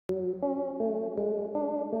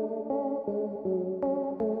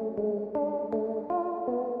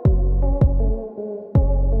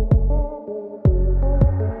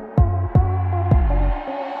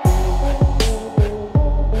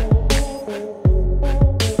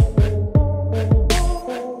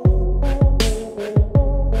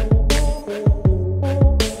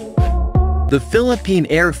The Philippine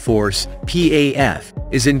Air Force, PAF,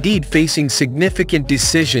 is indeed facing significant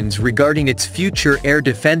decisions regarding its future air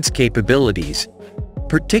defense capabilities,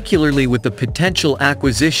 particularly with the potential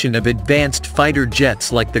acquisition of advanced fighter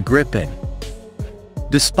jets like the Gripen.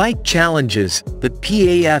 Despite challenges, the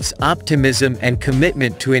PAF's optimism and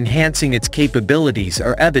commitment to enhancing its capabilities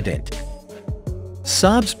are evident.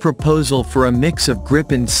 Saab's proposal for a mix of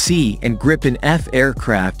Gripen C and Gripen F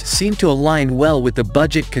aircraft seem to align well with the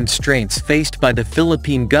budget constraints faced by the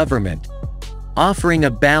Philippine government, offering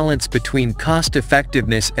a balance between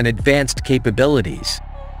cost-effectiveness and advanced capabilities.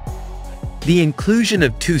 The inclusion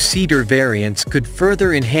of two-seater variants could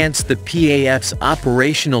further enhance the PAF's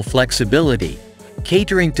operational flexibility,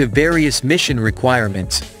 catering to various mission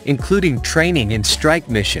requirements, including training and strike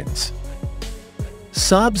missions.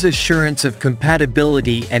 Saab's assurance of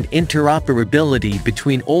compatibility and interoperability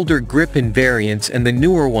between older Gripen variants and the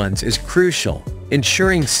newer ones is crucial,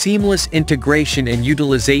 ensuring seamless integration and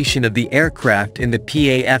utilization of the aircraft in the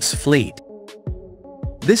PAF's fleet.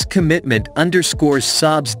 This commitment underscores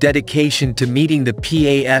Saab's dedication to meeting the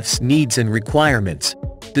PAF's needs and requirements,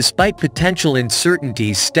 despite potential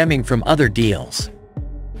uncertainties stemming from other deals.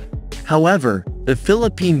 However, the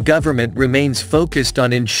Philippine government remains focused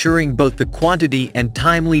on ensuring both the quantity and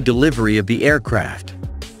timely delivery of the aircraft.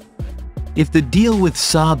 If the deal with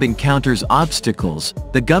Saab encounters obstacles,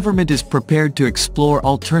 the government is prepared to explore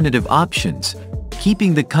alternative options,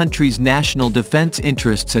 keeping the country's national defense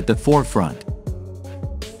interests at the forefront.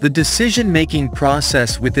 The decision-making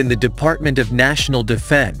process within the Department of National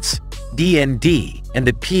Defense, DND, and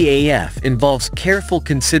the PAF involves careful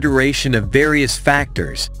consideration of various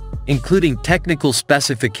factors, including technical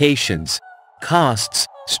specifications, costs,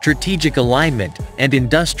 strategic alignment, and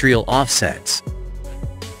industrial offsets.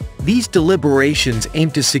 These deliberations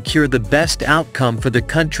aim to secure the best outcome for the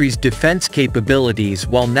country's defense capabilities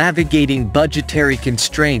while navigating budgetary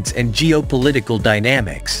constraints and geopolitical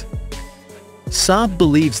dynamics. Saab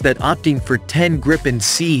believes that opting for 10 Gripen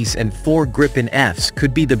Cs and 4 Gripen Fs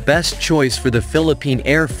could be the best choice for the Philippine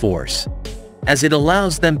Air Force, as it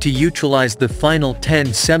allows them to utilize the final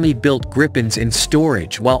 10 semi-built Gripens in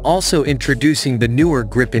storage while also introducing the newer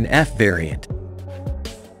Gripen F variant.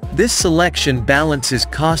 This selection balances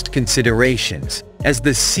cost considerations, as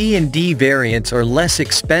the C and D variants are less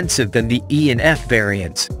expensive than the E and F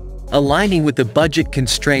variants, aligning with the budget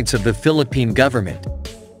constraints of the Philippine government.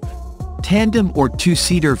 Tandem or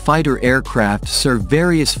two-seater fighter aircraft serve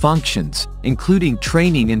various functions, including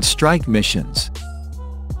training and strike missions.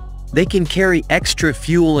 They can carry extra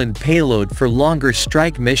fuel and payload for longer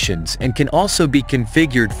strike missions and can also be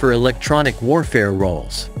configured for electronic warfare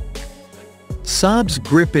roles. Saab's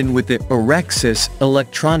Gripen with the Orexis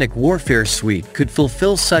electronic warfare suite could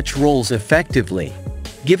fulfill such roles effectively,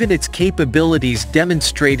 given its capabilities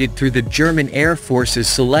demonstrated through the German Air Force's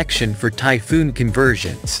selection for Typhoon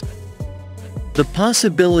conversions. The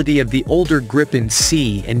possibility of the older Gripen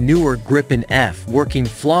C and newer Gripen F working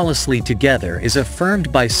flawlessly together is affirmed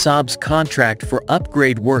by Saab's contract for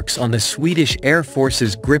upgrade works on the Swedish Air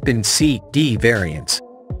Force's Gripen C/D variants.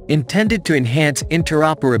 Intended to enhance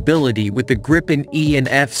interoperability with the Gripen E and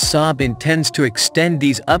F, Saab intends to extend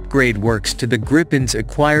these upgrade works to the Gripens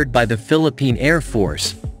acquired by the Philippine Air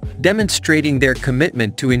Force, demonstrating their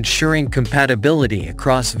commitment to ensuring compatibility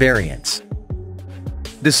across variants.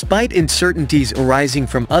 Despite uncertainties arising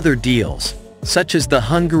from other deals, such as the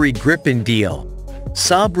Hungary Gripen deal,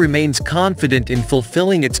 Saab remains confident in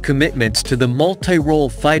fulfilling its commitments to the multi-role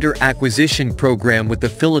fighter acquisition program with the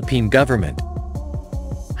Philippine government.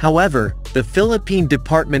 However, the Philippine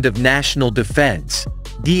Department of National Defense,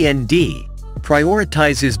 DND,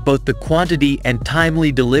 prioritizes both the quantity and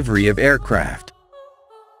timely delivery of aircraft.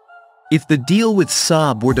 If the deal with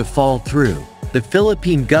Saab were to fall through, the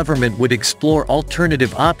Philippine government would explore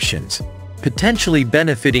alternative options, potentially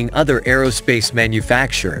benefiting other aerospace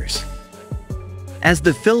manufacturers. As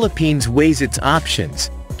the Philippines weighs its options,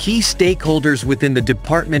 key stakeholders within the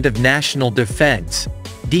Department of National Defense,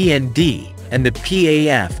 DND, and the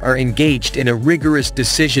PAF are engaged in a rigorous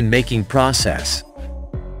decision-making process.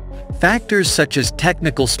 Factors such as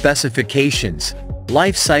technical specifications,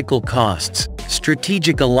 life cycle costs,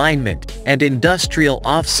 strategic alignment, and industrial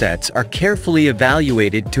offsets are carefully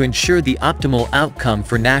evaluated to ensure the optimal outcome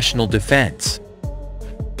for national defense.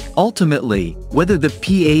 Ultimately, whether the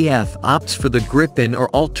PAF opts for the Gripen or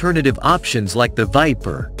alternative options like the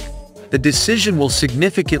Viper, the decision will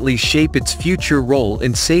significantly shape its future role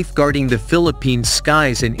in safeguarding the Philippines'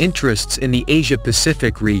 skies and interests in the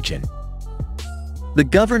Asia-Pacific region. The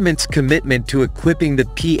government's commitment to equipping the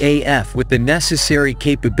PAF with the necessary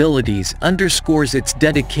capabilities underscores its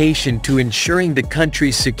dedication to ensuring the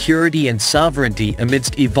country's security and sovereignty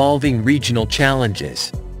amidst evolving regional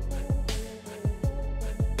challenges.